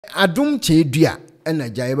Adom Kyei-Duah ena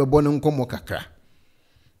gya yebebo no nkomo kakra.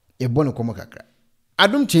 Yebbo no komo kakra.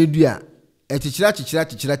 Adom Kyei-Duah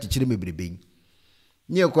echichira mebrebe.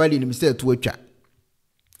 Nye kwali ni mse tu atwa.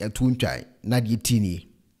 Etu ntwai na de tini.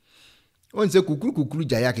 Onse kukuru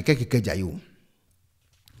gya ya keke gya yo.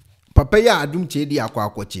 Papa ya Adom Kyei-Duah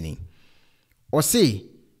akwa chini. Ose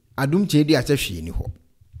Adom Kyei-Duah se hwe ni ho.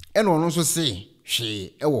 Eno no so se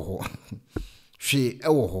hwe ewo ho. Hwe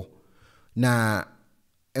ewo ho. Na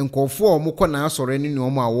enkofo omukọ na asore ni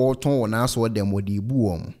omo awo ton wo na aso dem odi bu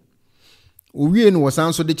omo owie no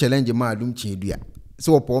wasanso de challenge ma Adom Kyei-Duah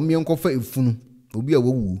se opo me enkofa efunu obi a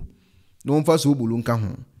wawu no mfa so obulu nka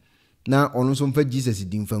ho na ono so mfa Jesus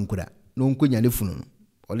di mfa nkura no nkonya ne funu no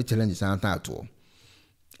ole challenge san ta ato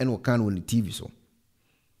ene okan wo ni TV so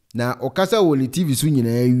na okasa wo ni TV so nyina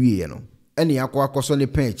awie no ene akoso ne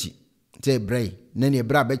panchi te brei na ne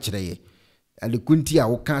bra be kire ye ale kunti a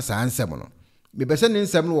wo kan sa ansem no mebese ne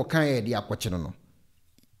nsem no wokan ye de akwache no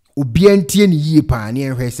obi antie ne yie pa ne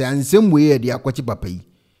ehwe se ansem we ye de akwache papa yi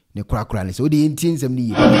ne kura ne se odi entie nsem ne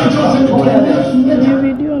yie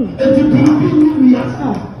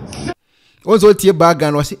ozo tie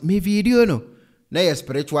bagan wo se me video no na ye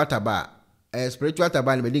spiritual taba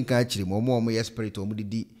ne medin kan akiri mo ye spiritual mo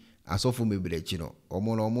didi asofo mebrechi no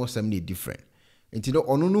omo sem ne different enti no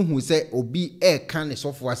ono no hu se obi kan ne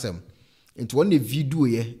sofo asem into one video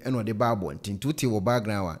ye and what the Bible into te wo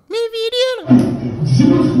background wa me video no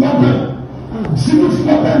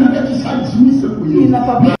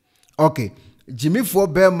okay Jimmy for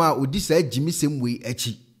Bema odi say Jimmy same way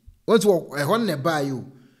echi once e hon ne ba yo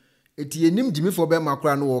eti enim Jimmy for Bema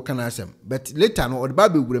kra no wo kana asem but later no the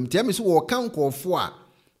Bible wurem te me so wo kan kofo a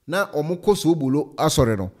na omukọ so bolo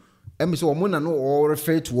asore no emi so omo na no wo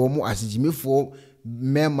refer to omo as Jimmy for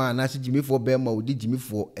Mema na si Jimmy for Bema odi Jimmy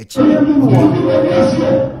for echi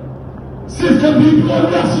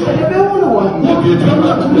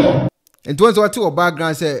enti wonso wate o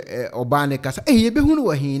background say oba ne kasa ye behunu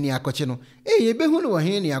wo hin ni akoche no ye behunu wo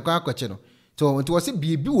hin ni akoche no to enti wo se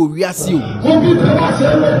biebi wo wiase o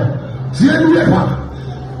tie ni lepa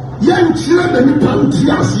ye nchire de ni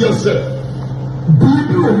panti ase se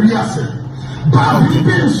biebi wo wiase ba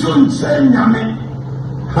biebi so nche nyame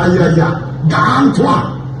hayaya Gantwa,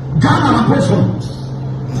 Gana Apostle,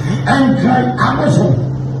 and Kyei Apostle,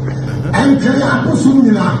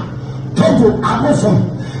 Togo Apostle,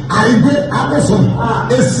 Aibe Apostle,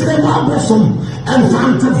 Esrema Apostle, and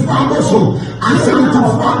Fantif Apostle, and Santif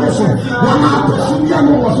Apostle. One Apostle,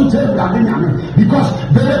 Yano was to tell Radinami because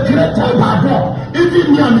the creator by God, even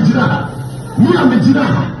Mia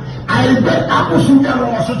Aibe Apostle, Yano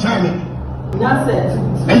was to tell me.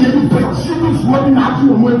 And you put serious one not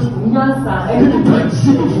to wait. And you put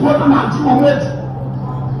serious one not to wait.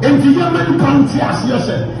 And the young county as you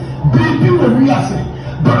said, baby will we say,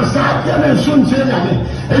 but I can soon tell you,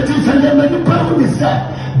 it is a young person is said,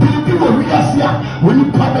 baby will we say, when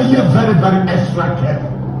you probably very, very extra care.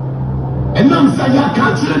 And I'm saying, I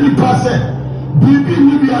can't tell any person, baby,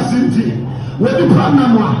 maybe I sent you. When you plan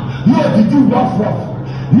no, did you walk for?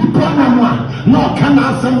 Nipanamwa no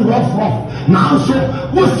kana some rough now so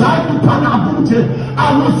we side Nipana bunte I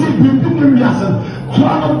will see bibi miasen so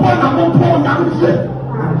bona mo po na nse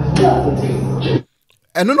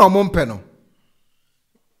eno no mo mpe no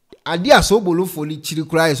ade aso bolofo ni chiri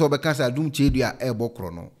kura ye so be kasa Adom Kyei-Duah ebokro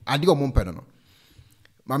no ade o mo mpe no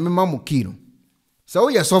mame mamu ki no so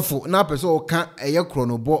ye sofo na peso o ka eye kro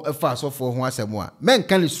no bo efa sofo ho asemo a men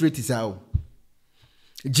kan straight isa o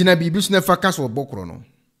gina bibi so na fa kasa obokro no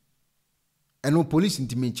eno police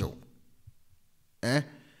intimencho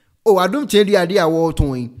Adom Kyei-Duah ade awo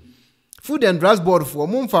ton food and drugs board for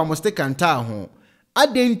momfa mo stick and tie ho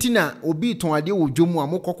adentina obi ton ade wo dwomu a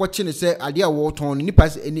mokokọ ne se ade awo ton nipa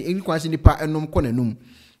eni kwanse nipa enom konanum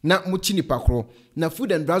na mo chi nipa kro na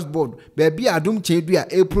food and drugs board baby Adom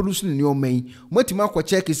Kyei-Duah e produce ne oman motima akọ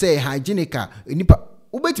check say hygienic nipa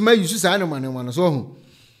ubetima use sa no so ho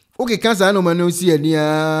okay cancer no man si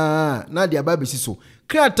ania na dia ba besi so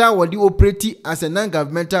krata wodi operate as a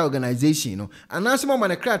non-governmental organization no anasema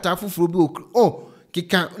man krata fufuro bi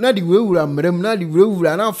kika na di wewura mrem na di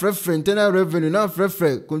wewura na frefre internal revenue na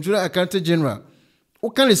frefre controller accountant general o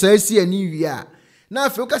kan say si ani wia na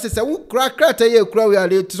afi o ka se wo krata ye kura we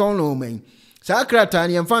ale ton no man sa krata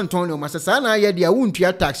ne mfa nton no masasa na ye dia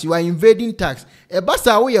wuntua tax you are invading tax e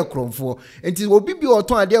basa wo ye kromfo enti obi bi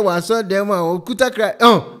oton ade wa so dem a okuta kra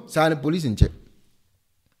sa ne police nche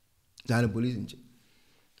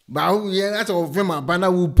ba wo ye ata o vema bana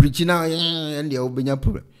wo preach na and ya obenya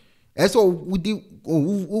problem eso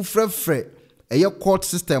wo frefre eye court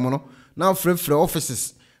system no now frefre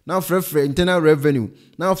offices now frefre internal revenue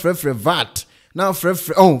now frefre VAT now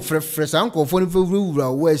fresh uncle for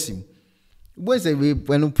wesim. When say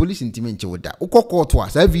when police intimate with that, court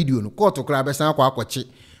was a video, no court to grab a sound quachi.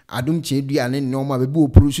 Adom Kyei and normal be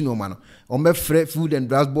production no man, or me food and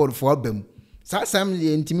glass board for them. Some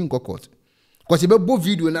the intimate court. Because both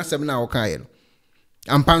video na 7 hour kayen.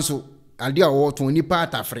 And panso, idea or to any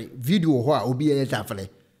part of video or be a tafle.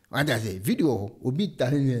 What I say, video or be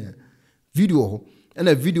video and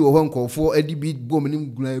a video one call for Eddie beat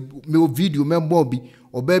booming no video, me Bobby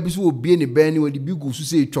or babies will be any banny when the big goose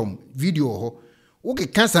say chum video. Okay,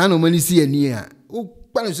 can't I normally see a near. Oh,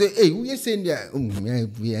 but say, hey, we are saying there,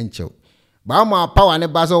 we ain't choke. But my power and the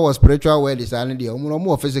basil was spiritual, where the silent,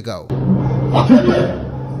 more physical. Okay.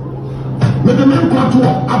 But the men got to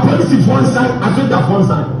a police one side, I said that one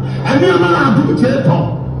side. And the man I do theater,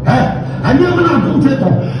 and the man I do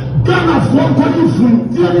theater. Ghana for going from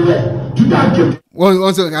the to that gift. Well,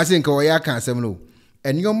 also, I think, oh, I can't say no.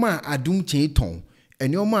 And your man Adom Kyei,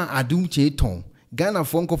 and your man Adom Kyei, Ghana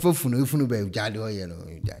for coffee funu by Jado, you know.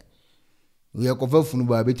 We are covered from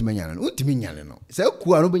by bit man, ultimate, no. So,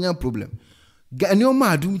 no problem. And your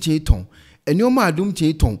man Adom Kyei. And your man Adom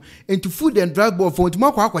Kyei into food and drug board for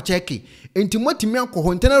tomorrow checking into what me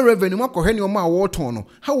alcohol internal revenue mako hen your man water no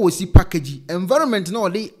how was he package environment no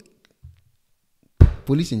they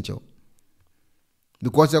police in chow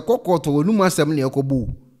because a cocoa to no masam ne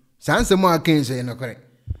okobu sanse mo akan say no correct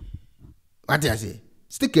what I say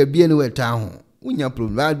stick a be anywhere town unya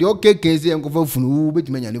problem the okay can say enko funu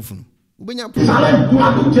betime nya ne funu ubenya problem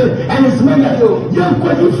and it's men that you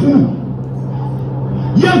funu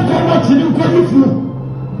young God to do what you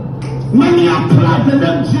many apply the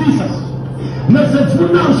name Jesus. Message for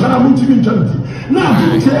now, shall I want to be gentle? Now,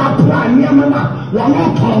 you apply Yamana, one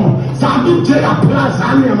more tongue. Sabi J apply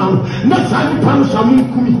Saniaman, not Sani Panshamu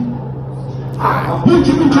Kumi. Won't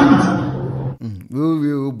you be gentle?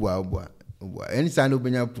 Any sign of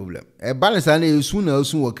any problem. A balance and sooner or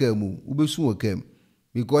soon will soon came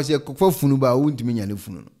because you're cook for Funuba won't mean any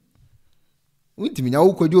funu. Wintimi na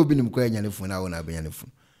uko jo bi nim kwa nya ne fun na wona be nya ne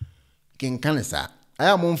fun ken kan sa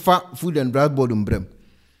aya monfa food and drug board mbrem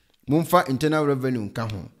monfa internal revenue nka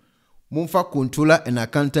ho monfa controller and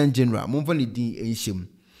accountant general monfa ne din enhyem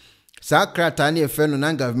sa krata na efe no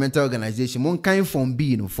non governmental organization mon kan form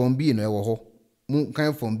B no e wo ho mon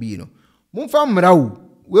kan form B no monfa mra wo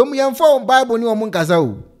we mu yemfa bible ni wo mon kasa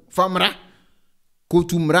wo fa mra ko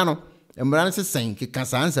tu mra no Emran se sen ke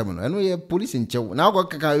kasa ansem no eno ye police nchew na akọ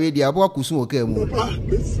kaka we dia abo akusu wo ka mu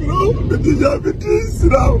Slow,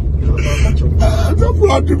 slow.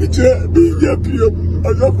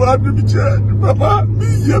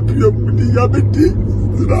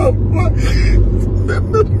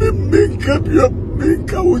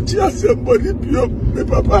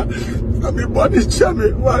 Papa, I'm a body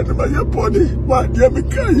champion. Why do my body? Why do you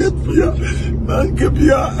man can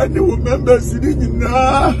be and you remember sitting in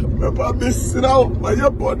Papa, Miss Rao, my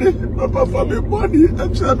body, Papa, for my body,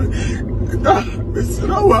 and champion. Miss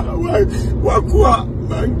Rawa, why, Wakua,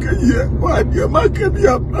 man can hear, why do you man can be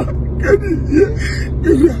up? Can you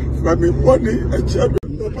hear? For my body, and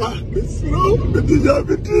champion. Papa, Miss Rao, the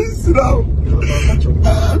diabetes Rao.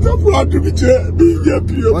 That's what to be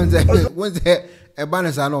happy. Once there.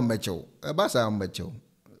 Ebanesa no mecho ebasa mecho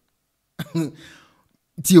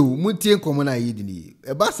tio mutie komo na yidi ni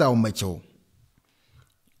ebasa mecho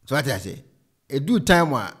so what I say e do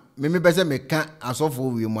time wa me bese me ka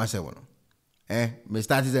asofo wi mu ase wono me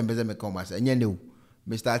started them bese me come ase enye ne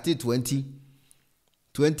me started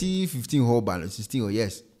 2015 whole ban 16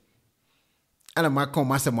 yes ana ma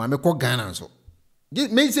come ase mo me ko Ghana so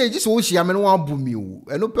me say just wo shia me no wan bu mi o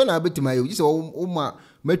eno pe na betima yo just o ma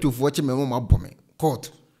metofo che me mo ma bu me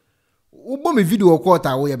court ubo me video court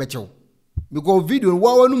a wo ye bechew because video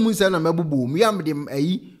wa wanu munsa na mabubu mi am de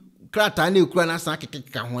ayi krata na ekura na san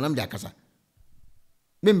kekeka ho na me de akasa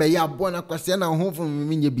me me ya bo na kwase na ho fun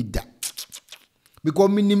me nye bida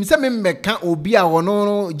because minim se me meka obi a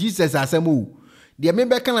wono Jesus asemo de me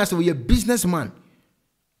beka na se wo ye businessman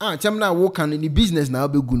chem na wo kan ni business na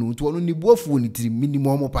obegu no to no ni buofu ni tiri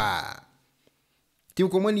minimum pa tim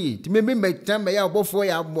komani ti me tam ya obofo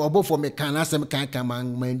ya obofo me kan asem kan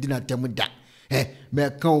man di na tem da me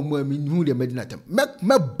kan o mu hu de me di na tem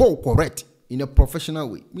me bo correct in a professional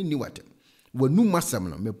way me ni what wonu masam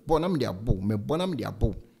no me bo na me de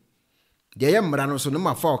abo de ye mra no so no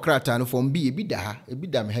ma fa okrata no form B ebi da ha ebi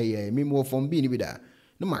da me ha ye me mo form B ni bi da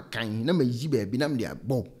no ma kan na ma yi ba bi na me de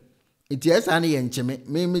abo enti esa na ye ncheme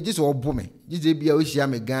me gise obo me gise bia o hia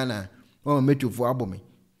me Ghana o metofo abo me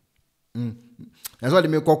that's why they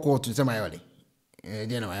make court say my yoli.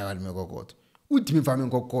 They know I want me court. Ultimate family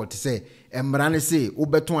court say, and Brane say,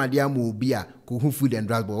 Ubeton adia mobia, who food and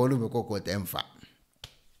drug, but all over court emfa.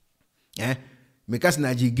 Eh? Because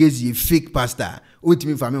Naji Gezi fake pastor,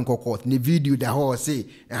 ultimate family court, the video the whole say,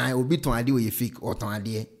 I will be to idea with fake or to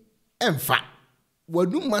idea. Emfa. What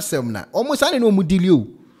do myself now? Almost I know Mudilio.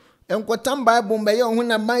 And what time Bible by your when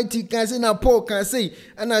a mighty can say, na Paul can say,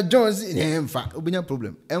 and a John's in emfa, will be no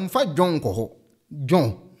problem. Emfa John Coho.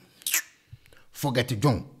 John. Forget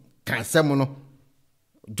John. Can't someone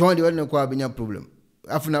John the other will be no problem.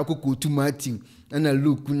 After now, cook to Matthew and a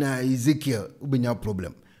look na Ezekiel will be no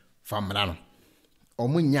problem. Famrano. Or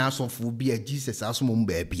when Yasof will be a Jesus as mum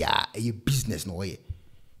baby, a business no way.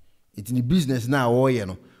 It's in the business now, or you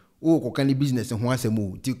know. Oh, can business and once a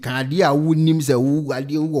move. To Candia would name say, who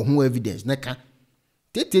idea who evidence. Neka.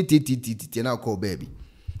 Now call baby.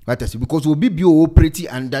 What is because we'll be pretty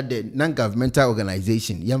under the non governmental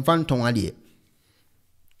organization. Yam fan tongue.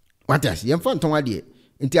 What is Yam fan tongue?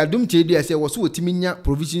 Until Adom Kyei I say was what Timinia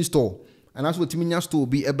provision store, and that's what Timinia store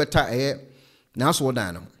be a better air. Now so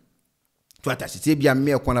down. What is it? Be a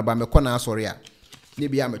mere corner by me corner, sorry.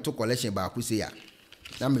 Maybe I'm a two collection by Kusia.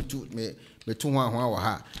 Now me two one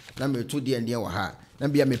ha. Now me 2 day and dear ha. Now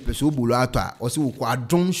be a me pesubulu ata, or so a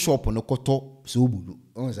drone shop on the koto subulu.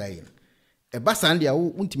 On say a basandia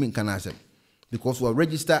won't mean can answer because we're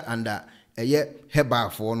registered under a year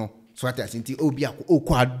heba for no. So what I think Obia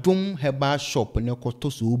Okwadum heba shop on the koto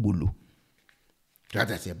subulu.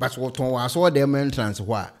 That I say, but what I saw them entrance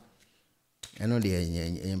why. I know they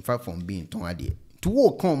in fact from being tongue to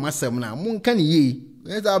walk on myself now, moon can ye.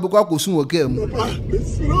 Yes, I'll go soon again.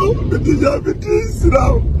 Slow, but the diabetes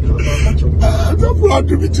now. I don't want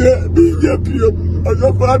to be chair, be happy. I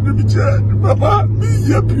don't want to be chair, Papa, be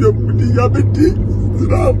happy with the diabetes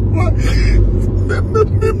now.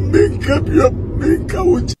 Make happy, make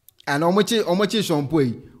out. And how much is on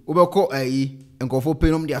pay? Overcall a and go for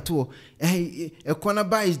pay on the tour. Eh, a corner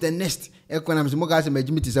buy is the nest. Economics, Mogas and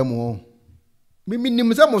Majimity some more. Mimi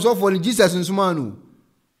Nimsam was for Jesus and Sumanu.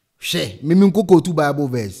 She, Mimi Coco 2 Bible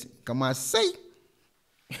verse. Come on, say.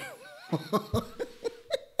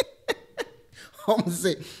 Home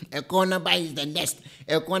say, a corner buys the nest,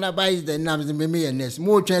 a corner buys the nams and mimi and nest.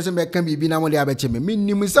 More chance of can be been only a betcha.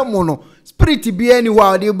 Minim someone, spirit be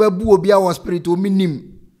anywhere, the babu be our spirit to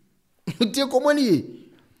minim. Take money.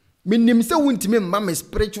 Minim so won't me, mamma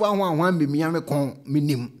spiritual one be me, I'm a con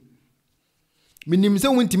minim. Minim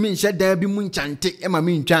so won't mean shed there be moon chante, Emma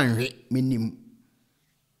mean chan, minim.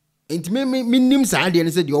 Ain't me minim sadi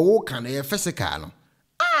and said your walk can a physical.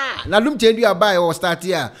 Ah, now don't tell you a buy or start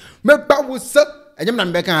here. Me power sup, and you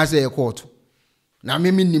man back and say a quart. Now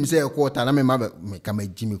me minim say a quarter, and I mother make a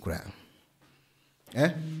Jimmy cry.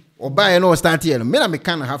 Eh? Or buy and or start here, me I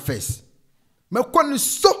can't have face. Me con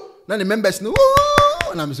so, none the members know,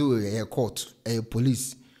 and I'm so a court, a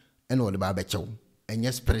police, and all the barbecho. And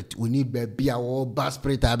your spirit, we need be our bad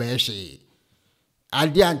spirit. I be she. I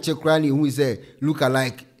didn't check Granny who say look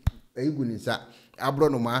alike. Egunisa,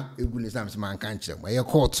 Abronoma, Egunisam man can't check. A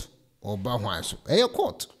court or Bahwanso, a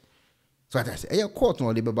court. So I say, a court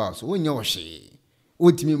no the babas. When you're she,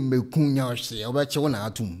 what me make kunya she, or bet you on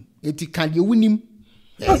atum. It can't you win him.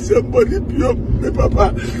 Somebody pure, me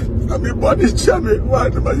papa. I'm a body chammy.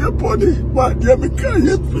 What am I body? What am I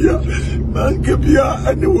carrying? Man, Kabia,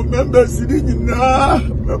 and the member sitting in now.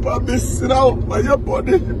 Papa, Miss Rao, my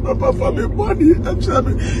body, Papa, for me body, and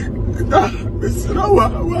chammy. Miss Rawa,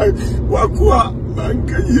 Wakua, man,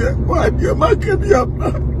 what am I Kabia?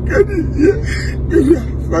 Can you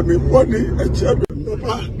for me body, and chammy?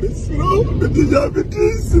 Papa, Miss Rao, the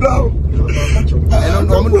diabetes now.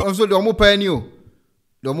 And also the Omo Penny.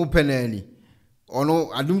 Domu peneni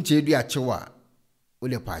ono Adom Kyei achewa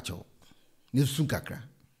ole pacho ne sunkakra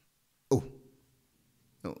oh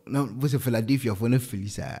no was Philadelphia for no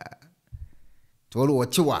felisa to all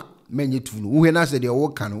wachewa menye tunu we na say the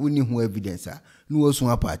work can we ni hu evidence no wasu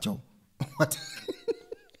apacho what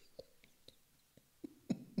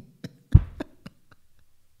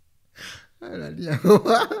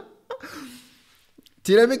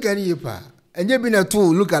tire me kan yipa enye bi na to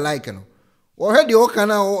look alike no or had the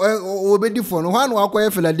Okana or be different. One walk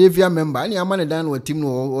away Philadelphia member, and your man down with team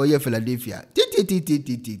or your Philadelphia.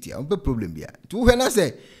 T. I'm a problem here. To when I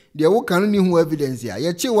say, the Okana knew evidence here.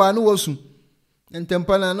 Yet you are no soon. And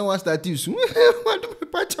Tempana no was that you soon. What do we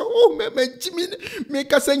patch? Oh, Jimmy,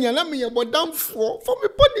 make us sing and me about down for me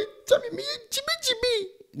body. Tell me, Jimmy.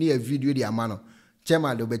 Near video the amano.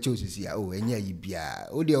 Chema do bechosis here. Oh, and yeah, you be a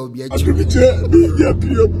oh, there will be a Papa,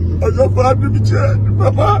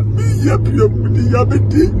 be happy with the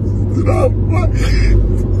diabetes.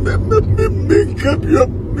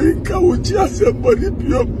 Minka uchi asemboni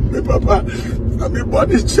pio me papa ami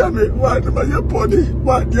body chame wa my body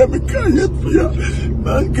wa dia me kaye pia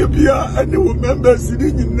manke pia ani wo members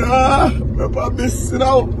ni nyina papa me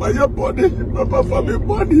sraw my body papa fa me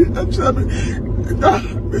body chame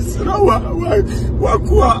me sraw wa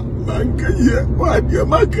kwa manke ye wa dia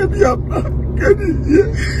manke pia kani ye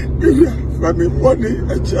fa me body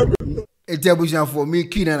chame ejabuja for me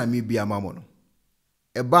kina na me bia mamono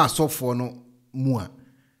e ba sofo no mua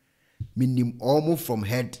minim almost from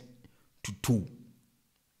head to toe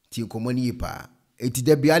ti komoni pa eti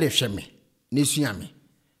da bia de hweme ne suame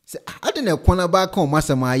se ade na kwana ba ka o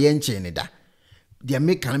masama ye nche ne da de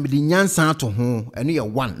me kan me de nyansa to ho eno ye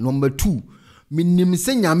 1 number 2 minim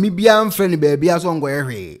se nyame bia mfre ne ba bia so ngo ye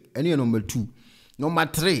hwe eno ye number 2 number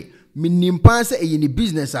 3 minim pa se e ni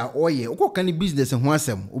business a oye ukoka ni business ho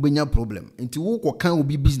asem obenya problem enti wo koka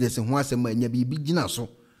obi business ho asem anya bi gina so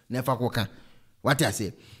na fa koka what I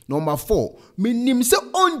say. Number 4, minim se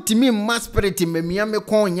ontimi ma spirit memia me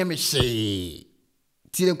kon nye me hye.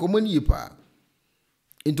 Ti le komoni yipa.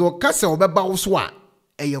 Into okase obeba wo so a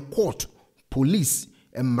eye court, police,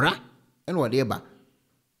 emra, eno wode eba.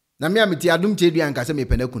 Na me ameti Adom Kyei anka se me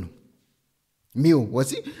penakunu. Mio,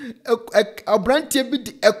 wasi obrantie bi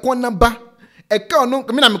ekona ba. Eka ono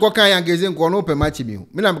me na me kokan ya ngeze nko no pe match mi.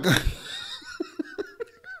 Me na me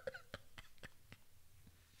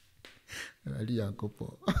Ali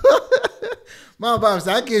Yankopo. Ma ba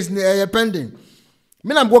sa case ni pending.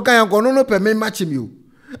 Me na mboka yanko no pe me match mi o.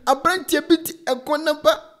 Abrantie bit ekona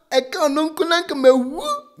ba eka no nkuna nka mewu.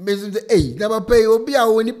 Me say na ba pay obi a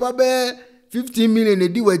woni pa be 15 million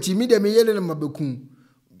edi wachi mi de me yele na mabekun.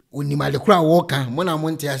 Oni male kura wo kan mo na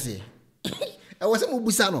mo nte ase. E wo se mo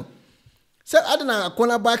busa no. Se adena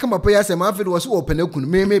akona ba ka mapa ya se ma fe wo se wo penakun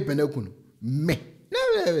me penakun. Me.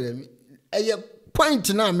 Na point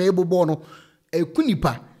na me bobo no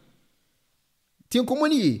ekunipa tin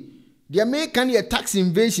komoni dia me kan ye tax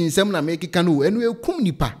invasion sem na me keka no enu ekum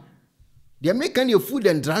nipa dia me kan ye food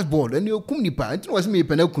and drugs board enu ekum nipa ntin was me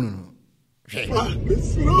pena kunu no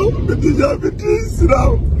Slow, but the diabetes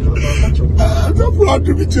slow. As a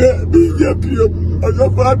father, be happy. As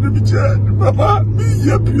a father, be Papa, be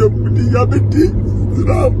happy. The diabetes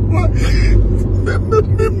slow.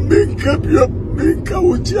 Make up your make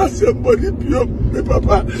out just somebody pure. Me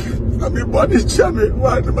Papa, my body chame.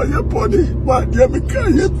 Why my body? Why dear me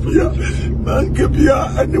can't fear. Man can be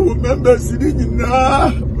and you remember sitting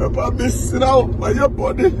na. Papa, miss slow. My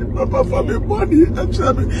body, Papa, for my body and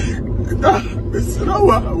chame. Mr.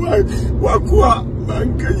 Wakwa,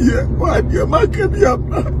 Mankaye, what your market be up,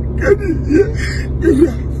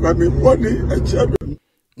 from money and champion.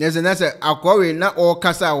 There's an answer. Aquari not all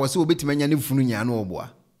Casa was so bit many Funia no boy.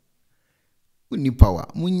 Uni power,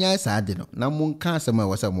 Munya Sadino, Namun Casama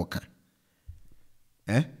was a mocha.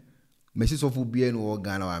 Eh? Mrs. of Ubien or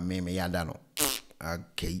Gano and Meme Yadano.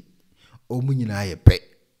 Okay. O Munina pay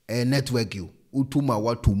a network you, Utuma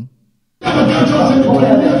Watum.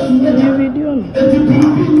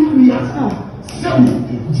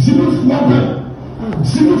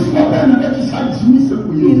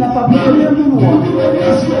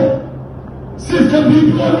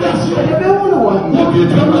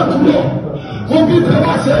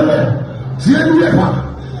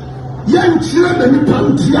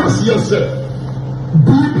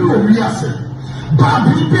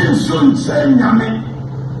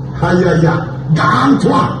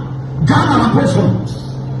 Ghana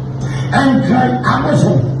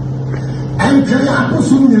apostle, and Kyei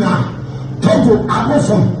apostle nina, Togo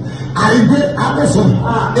apostle, Aibe apostle,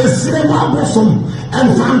 Esrema apostle, and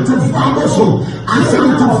Fantif apostle, and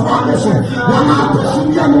Fantif apostle. One apostle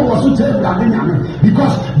yano was to tell Bladinami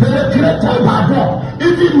because the creator Babo,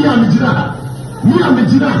 even Niamijina,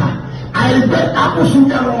 Aibe apostle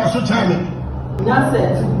yano was to tell me.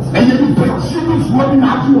 And you put serious money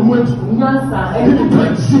not to wait. And you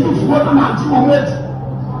put serious money not to wait.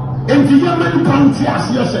 And the Yemen county as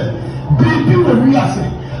you said, baby will be as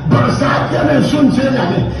but as I can soon say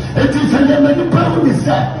it is a Yemen family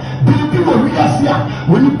said, baby will be as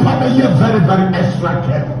when you probably hear very, very extra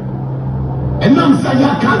care. And I'm saying,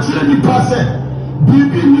 I can't see any person,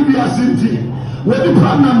 baby will be as in when the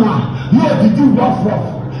Panama, you did you rough.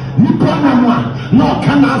 Nipanama, no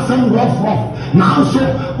can answer rough. Now, so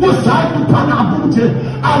what's that to Panabunte?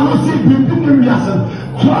 I will see people in Yasan.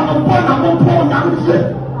 One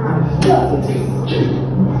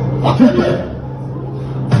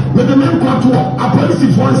with the main contour, a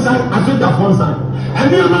police one side, I said that one side.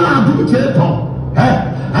 And you man do theater,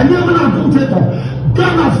 and you man do theater.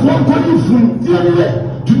 Ghana for one point from the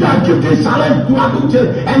Today I give this challenge to Adom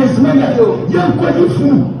Kyei and his men. Young quality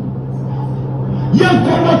food. Young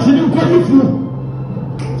quality food.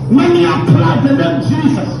 Many apply the name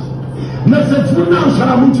Jesus. Message for now, shall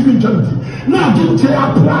I to be jumpy? Now, Adom Kyei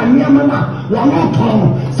apply Niamana, one more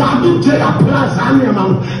tongue. So Adom Kyei apply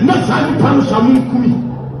Saniaman. Not Sani Panusamu Kumi.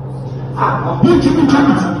 Won't you be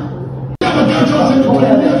jumpy?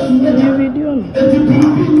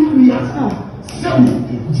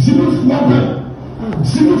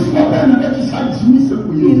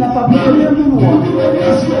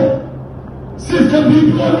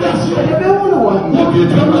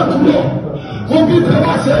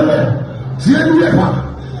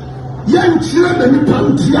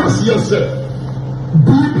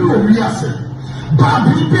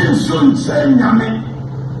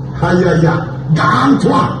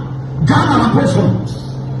 Ghana apostle,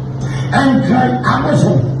 and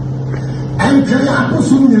Kyei-Apostle, and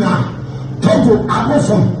Kyei-Apostle Nina, Togo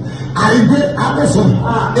Apostle, Aibe Apostle,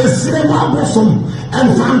 Esrema Apostle, and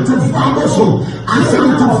Fantif Apostle, and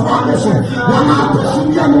Fantif Apostle. One Apostle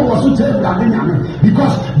Yano was to tell Radinami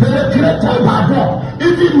because the creator by God,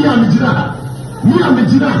 even Niamijina,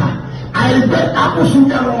 Aibe Apostle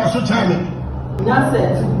Yano was to tell me.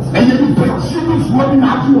 And you put serious money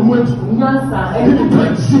not to a word. And you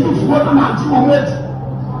put serious money not to a word.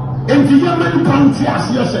 And the Yemen country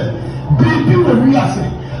as you said, baby will be as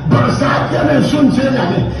but as I can and soon say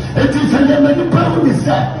it is a Yemen problem is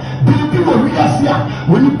that baby will be as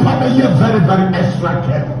when you probably hear very extra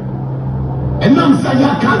care. And now say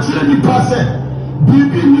I can't see any person,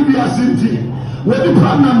 baby will be as in when the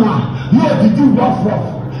problem no did you rough.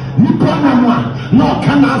 Nipanamwa, no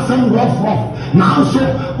can answer rough. Now, so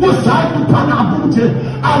what's that? Nipanabunte,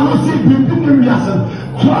 I will see Bibi Yasan,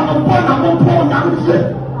 Kwana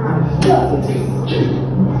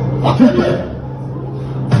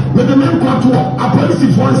with the men contour, a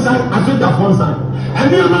police one side, I said that one side.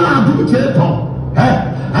 And you man do Tato,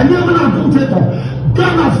 and you man do Tato.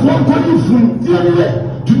 Ghana one quality food,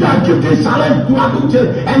 to that give this challenge to Adom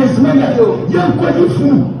Kyei and his men, young quality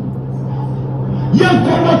food. Young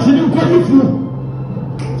quality food.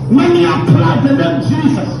 Many apply the name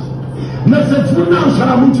Jesus. Message for now, shall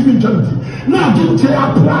I to be jumpy? Now, Adom Kyei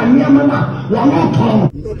apply Niamana, one more tongue.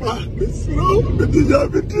 Papa, Miss Row, the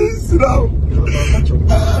diabetes now.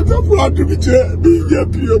 I don't want to be chair, be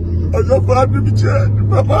happy. I don't want to be chair,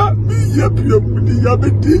 Papa, be happy. The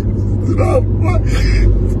diabetes now.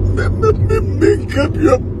 Make up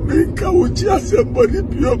your make out just somebody,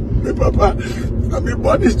 me, Papa. I mean,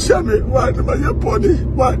 body chammy, why do my body?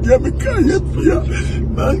 Why do you care?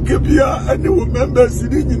 Man, Kabia, and you remember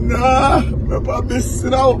sitting in Papa, Miss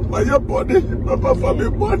Row, my body, Papa, for me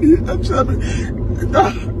body, and chammy.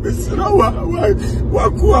 Miss Rawa, why,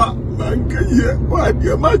 Wakua, Manka, why,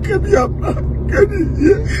 dear Makabia,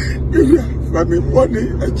 Mankani, for me body,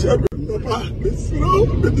 and chammy. Papa, Miss Row,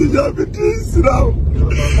 the diabetes now.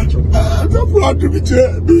 I don't want to be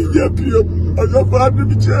chair, be happy. I don't want to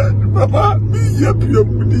be chair, Papa, be happy.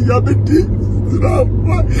 The diabetes now.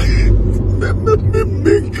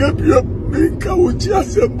 Make up your make out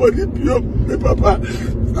just somebody, me, Papa.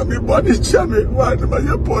 I mean, body chammy, why do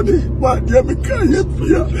my body? Why do you care?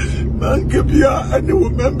 Man, Kabia, and you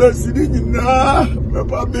remember sitting in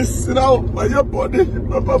Papa, Miss Row, my body,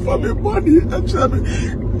 Papa, for me body, and chammy.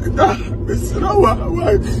 Miss Rawa,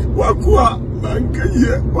 why, Wakua, Manka,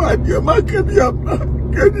 why, dear Makabia,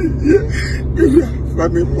 Mankani, for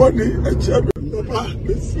me body, and chammy. Papa,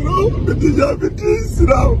 Miss Row, the diabetes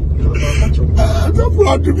now. I don't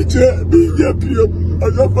want to be chair, be happy. I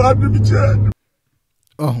don't want to be chair.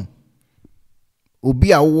 Oh,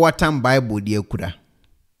 Obi a water Bible dear kuda.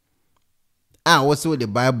 Also the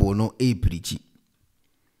Bible no preach.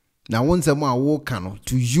 Now once a more walk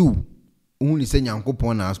to you, only say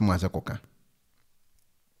Yankopon as much as a coca.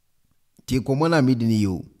 Take Comona midden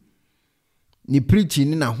you. Ni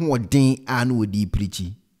preaching in a whole day and would ye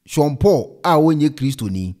preachy. Sean Paul, when ye Christo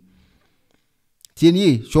ni.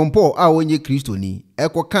 Tienye, Sean Paul, when ye Christo ni.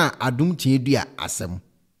 Eko kan Adom Kyei asem.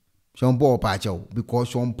 Sean Paul Pacho, because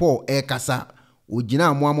Sean Paul kasa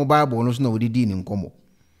ojina mo Bible no so na odidi ni nkomo.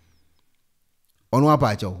 Ono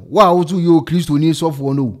apacho, wa ozu yo Kristo ni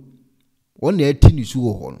sofo no. Ono eti ni su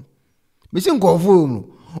ho no. Me se nkofo no.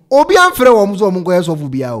 Obi amfre wo mzo mo nkoye sofo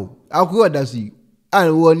bia o. Akuyo dasi. An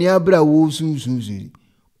wo ni abra wo sun.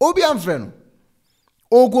 Obi amfre no.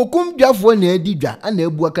 Okokum dwafo na adidwa ana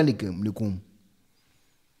ebu aka nekam nekum.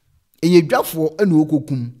 Eye dwafo ana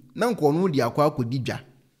okokum na nko no di akwa akodidwa.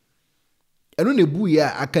 Eno ne bu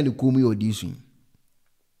ya aka ne komu ye odisu.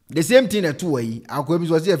 The same thing at two way. Akwa bi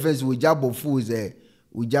so say offense we jabofo ze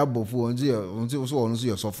we jabofo onzo so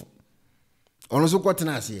your sofo. ono so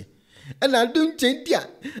kwotena ase ana Adom Kyei dia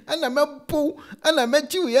ana mebo ana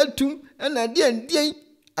mechiwo yatum ana die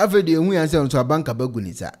afede ehu ya se on so abanka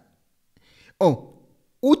bagunisa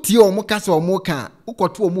uti omo kasa omo ka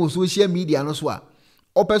ukoto omo social media no so a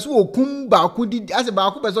opeso okum ba ku di ase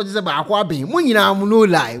ba ku peso je se ba ku aben munyina am no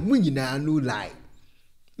lie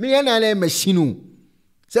me yana na machine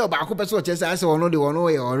se ba ku peso che se ase ono de ono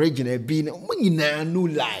ye original bi munyina no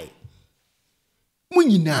lie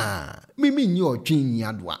munyina mimi nyi otwen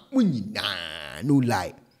yadoa munyina no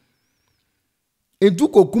lie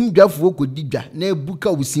Eduko kum dwafo kodidwa na ebuka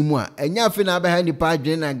wusimu a enya afi na abaha nipa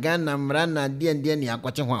adwene na Ghana mra na de ne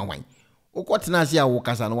akwache ho anwan ukotena ase a wo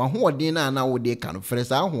kasa no hoodin na wo de ka no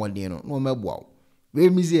fresa hoodin no mabua wo we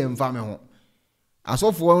mizi emfa me ho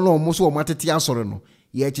asofo no mo so o matete asore no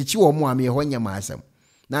ye chichi wo mo ame ho nyama asem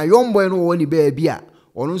na yomboy no wo ni ba bi a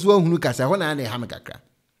ono so ahunu kasa ho na ha me kakra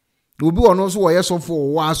obi ono so wo ye sofo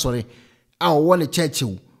wo asore a wo ne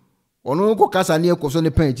chechiw ono ko kasa ne ekoso ne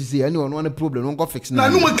pan chi se ani ono ne problem no ko fix na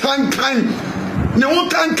no kan ne won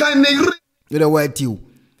kan ne you know what you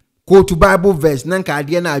go to Bible verse nan ka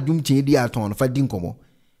ade na Adom Kyei di aton fa di nkomo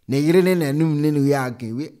ne yire ne nanum ne no ya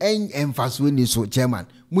ke we emfaso ni so chairman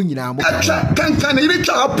munyina mo kan ne yire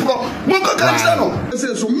cha pro mo ko kan sa no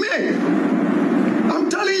say so me I'm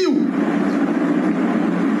telling you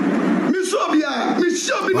mi so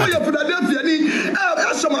bi no ya Philadelphia ni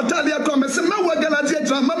Somalia come say me wa Galatia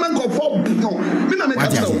tra mama go for no me na me ka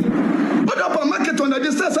so but up market on the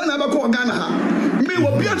distance na ba ko Ghana ha me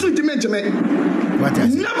wo bia so ultimate me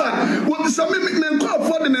never what some me call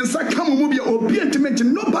for the nsa come mu bia obi ultimate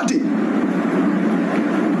nobody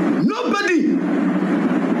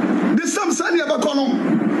the some sani ba ko no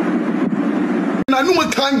na no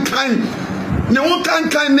kan ne wo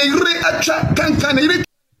kan ne ire atwa kan ne ire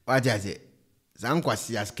what is it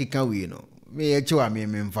zankwasi askika we no me ye chiwa me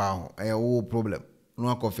mfa ho wo problem no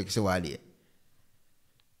akọ fix wale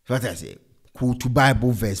what I say ku to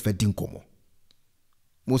Bible verse for dinkomo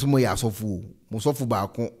mo ya sofu ba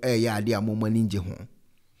ko ya ade amoma ninje ho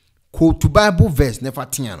ku to Bible verse ne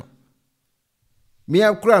fatia no me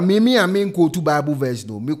akura me amen ku to Bible verse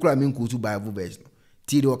no me kura me ku to Bible verse no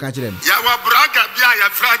ti do ka kire ya wa braga bia ya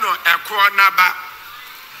fra no eko na ba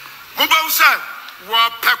mo ba usa wo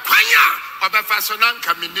pekwanya obefa so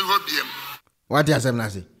nanka me ni ho biem. What you say na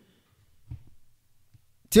say?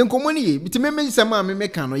 Ti nkomo ni ye, biti me sama me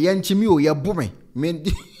ka no ye nchimi o ye bu me.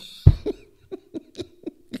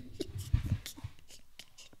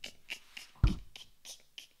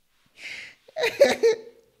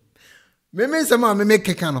 Me sama me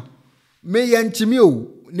ka no. Me ye nchimi o,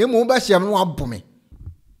 ne mo ba hia no abu me.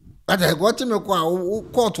 But I got me kwa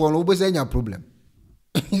court won o be say nya problem.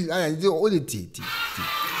 I say all the tea.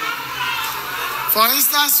 For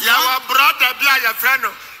instance, your brother be your friend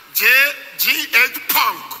G8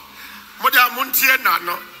 Punk. Moda muntie na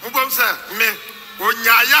no. Mbo say me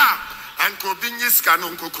onyaya anko binyiska no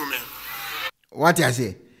nkokume. What I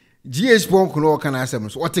say? G8 Punk no kan asem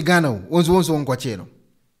so what Ghana wonso nkoche no.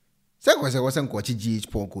 Se kwase nkoche G8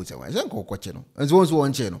 Punk o se wa. Se nkoche no. Wonso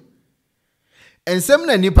wonche no. Ensem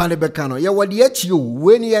na nipa ne beka no ye wode achi o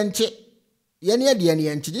we ne ye nche. Ye ne de ne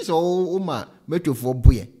ye nche ji so o ma metofo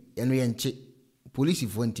boye. Ye no ye nche. Police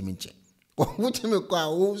for intimate. What me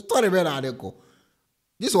kwa story be na de ko.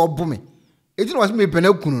 This obo me. E ti no was me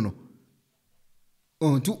pena kunu no.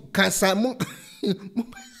 Oh tu kasa mo.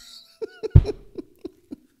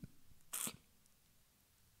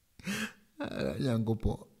 Yango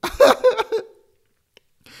po.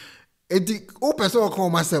 Eti o person ko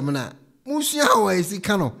masem na. Musia wa esi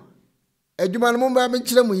ka no. Adwuma no mo ba me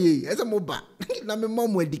kire mo ye. Ese mo ba. Na me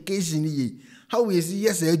mo education ye. How we see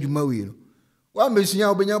yes adwuma we no. Wa mesunya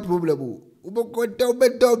obenya problem o ubokota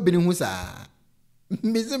obeta obini hu saa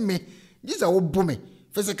me jisa obo me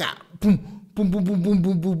physical pum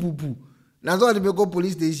na zo de be go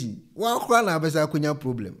police station wa kra na besa kunya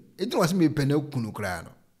problem eti was me pena kunu kra no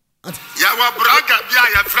ya wa braga bia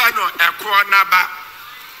ya fra no eko na ba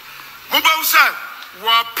mo ba usa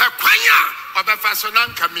wo pekwanya obefa so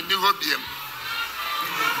nanka me ni ho biem.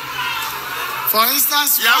 For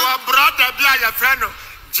instance, ya wa brother bia ya fra no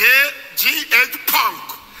G8 Punk.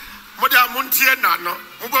 Moda muntie na no.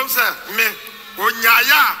 Mbo say me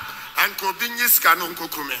onyaya anko binyiska no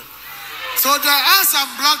nkokume. So there are some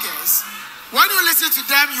bloggers, when you listen to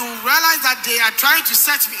them you realize that they are trying to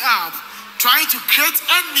set me up, trying to create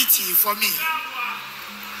enmity for me.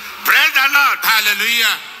 Praise the Lord.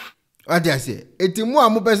 Hallelujah. What I say? Eti mu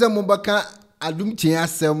amopese mo baka Adom Kyei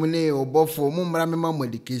asem ne obofo mo mra me ma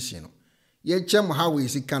medication. Ye chem how we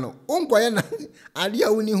see kano onkwaye na ade a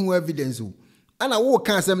woni hu evidence o ana wo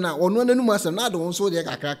ka asem na ono nanum asem na ade won so de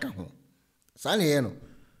kakra ka ho Sane no.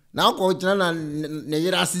 Now ko china na ne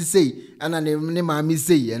yira sisei ana ne maami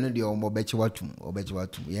sei eno de o bechi watum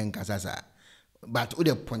yen kasasa. But we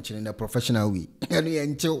dey punching in a professional way. Eno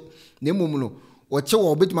yen chew ne mum no o chew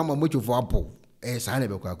obet mama mocho for apple. Sane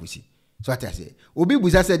be kwa akusi. So what I say. Obi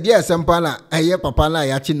busa say dear sampa na eye papa na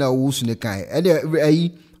ya chi na wo su ne kan.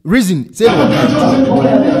 E reason say no.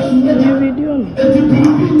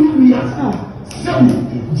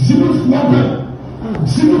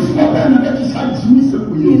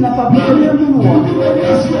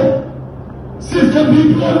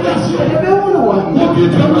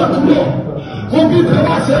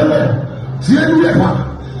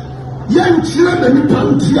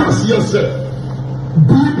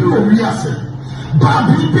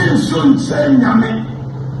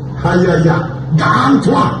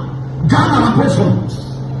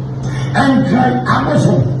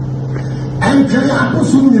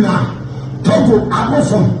 Togo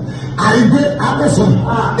abosom, Aibe abosom,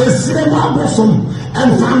 Esrema abosom,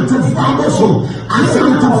 and Fantif abosom, and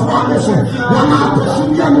Santif abosom. One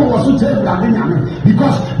abosom yano was to take Bladinami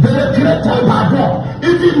because the great Bible,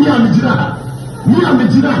 even Niamijina,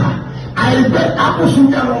 Aibe abosom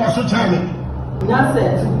yano was to tell me.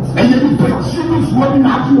 And you put serious one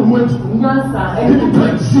at your word, and you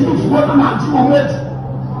put serious one at your word.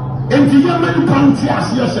 And the Yaman Pantias,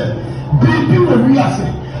 yes, baby, when we are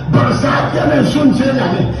saying. But I can't show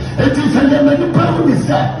it is a limited problem. Is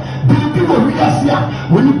that people we are here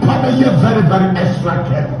when you probably hear very, very extra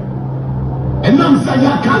care. And I'm saying,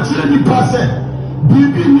 I can't see any person.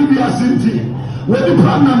 Bibi are sinti. When the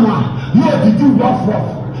Panama, no, did you rough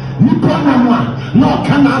off? Ni Panama, no,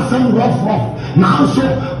 can I send rough off? Now, so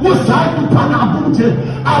what side the Panama?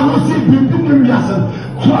 I will see Bibi Nibiasan.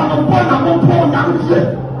 Crown of Panama, poor now.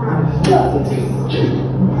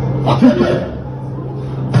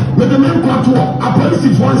 But the men got to a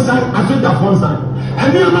police one side, I said that one side.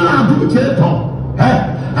 And the man I do tape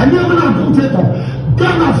and the man I do tape.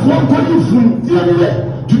 Ghana for calling from the other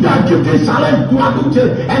to that give the challenge to Abuja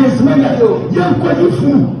and his men that young calling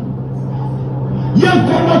from young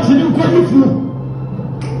calling from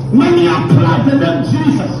many apply the name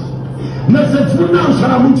Jesus. Message for now,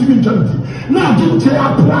 shall I want to be guilty? Now, do you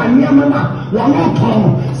apply Yamana? One more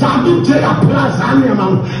time, so do you apply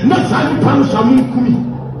Saniaman? Not Sani Pansami.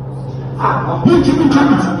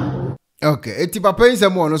 Okay, eti papa yin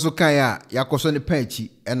semo no so kan ya yakoso ne panchi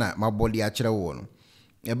e na mabodi a kire wo no.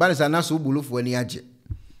 E ba ne sa na so bulufo ani age.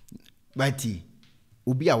 Bati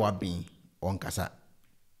obi a waben onkasa.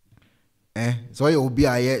 So ye obi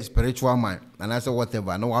a ye spiritual man and I say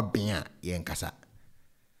whatever no waben a ye nkasa.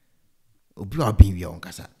 Obi waben wi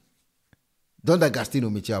onkasa. Don't Agustino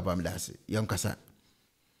mechi abam dase ye onkasa.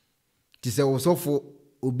 Ti se wo sofo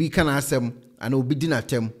obi kana asem ana obi di na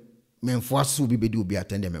tem. Menfuasu bi bedi obi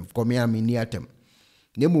atende men komi ami ni atem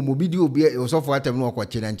ne mumu bi di obi osofo atem no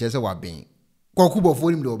okwache na nche se waben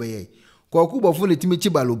kokubofo nim de obeye kokubofo le timichi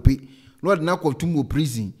balopi no de na kwatum wo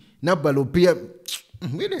prison na balopi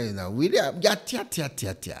we ya tia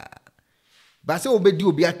ba se obedi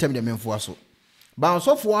obi atem de menfuaso ba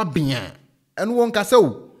osofo aben a eno won kasa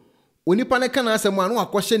o onipa ne kana asem anu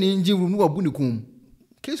akwhye ne engine room no wabu ne kum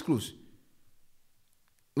case close.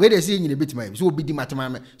 Where they see in the bit my so be the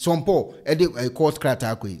matama some poor a court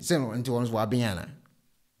crata quay, send into one's wabiana.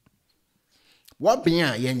 What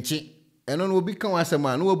bian yenchi, and on will become as a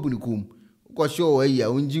man, no bunicum, got show a year,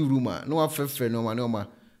 unji rumor, no affair, no manoma.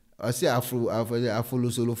 I say I follow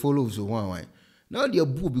solo follows one way. Now dear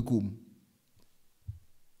boo become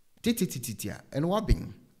tititia and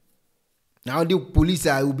wabbing. Now the police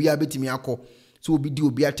I will be a bit me alcohol, so be do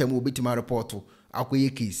be a time will be to my report to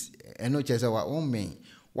case, and no chess our own main.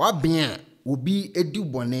 What bien will be a do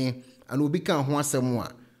bonnet and will become one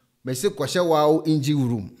somewhere. May say Quasha wow in G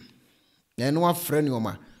room. And no friend your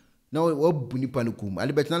ma. No, what bunipanukum. I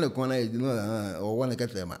bet not a corner or one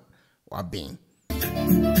like them. What being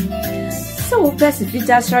so best if you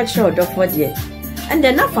just structure for dear. And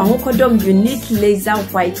then I found Kodom unique laser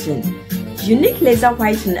whitening. Unique laser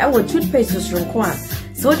whitening, our toothpaste was from Kwan.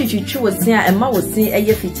 So did you choose there and ma was saying a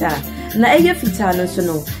year fitar. Na a year fitar no so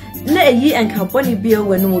no. Na eyi enkaboni bio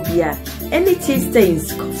wenu bia any tea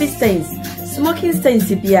stains, coffee stains, smoking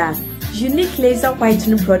stains bia unique laser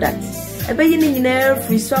whitening product ebe yini nyina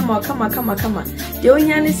free swama kama de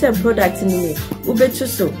onya ne se product ni me ubetu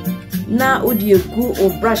so na odi egu o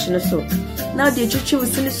brush no so na de chuchu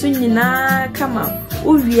sini so nyina kama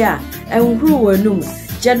uwia enhuru wenu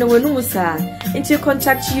jeno wenu sa into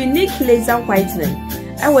contact unique laser whitening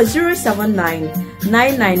our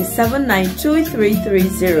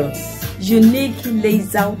 07999792330 unique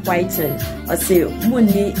laser whitening or say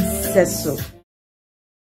muni seso.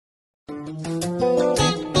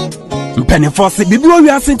 Mpenifo se bibi o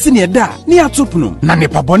wiase nti ne da ne atopno na ne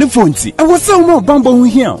pabone fonti e wo se wo bambo ho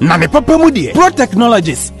hia na ne papa mu de Pro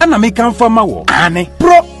Technologies ana me kan fama wo ane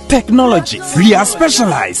Pro Technologies. We are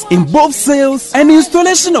specialized in both sales and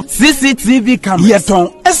installation of CCTV cameras.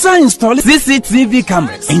 Yeton esa install CCTV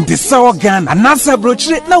cameras in the South Ghana and NASA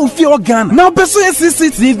brochure now fear Ghana. Now pursue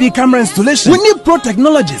CCTV camera installation. We need Pro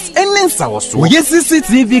Technologies and then Sawaso. We have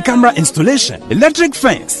CCTV camera installation, electric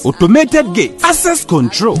fence, automated gate, access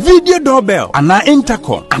control, video doorbell, and our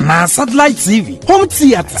intercom, and our satellite TV, home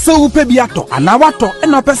theater, so upebiato, and our water,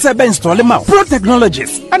 and our PCB install them out. Pro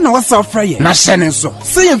Technologies and our software. Na shenenso.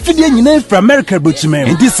 Say fidie nyina from America brochime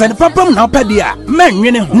enti send papam na opedia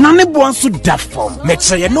manwene ho na ne bo anso da form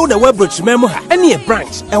meche ye no the web brochime mu ha ene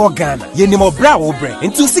branch e wo Ghana ye ni mo bra wo bre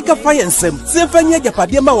enti sika fa ye nsem se fa nya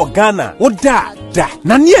japade ma wo Ghana wo da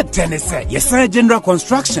na ne tenese ye say general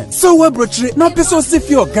construction so web brochire na peso si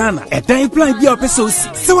fi o Ghana e dan plan bi o peso si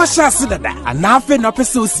se wa sha se dada ana afa na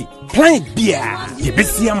peso si plan bia ye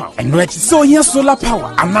besia ma eno echi so ye solar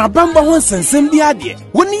power ana bamba ho nsensem bi ade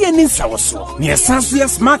woni ye ni nsawoso ne sanso ye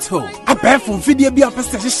smart home abefo fidie bi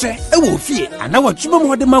apese hye e wo fie ana watwuma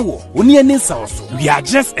mo de ma wo woni ye ni nsawoso we are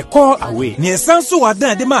just a call away ne sanso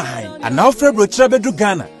wadan de ma han ana ofre brochire bedu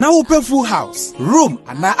Ghana na wo pe full house room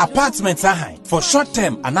ana apartment ahan for short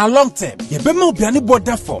term ana long term ye be ma obiane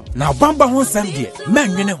border form na bamba ho nsem de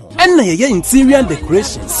manwene ho enna ye interior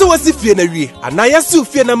decoration so wasi fie na wie ana ye si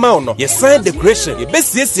fie na ma no ye sign decoration ye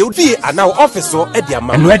besiesie odi ana office so e dia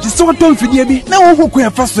ma no e so tom fidie bi na wo hokun e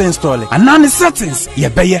fa so install ana ne settings ye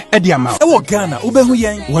beye e dia ma e wo Ghana wo behu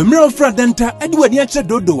yen wo mre ofra denta e di wani a che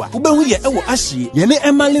dodowa wo behu ye e wo ahie ye ne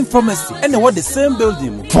Emerlin Pharmacy e na wo the same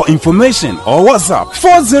building. For information or WhatsApp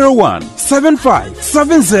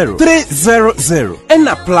 401-7570-300 and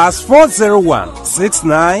a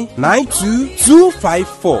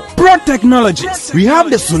 +401-6992-254. Pro Technologies. We have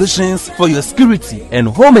the solutions for your security and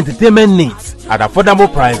home entertainment needs at affordable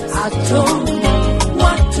prices.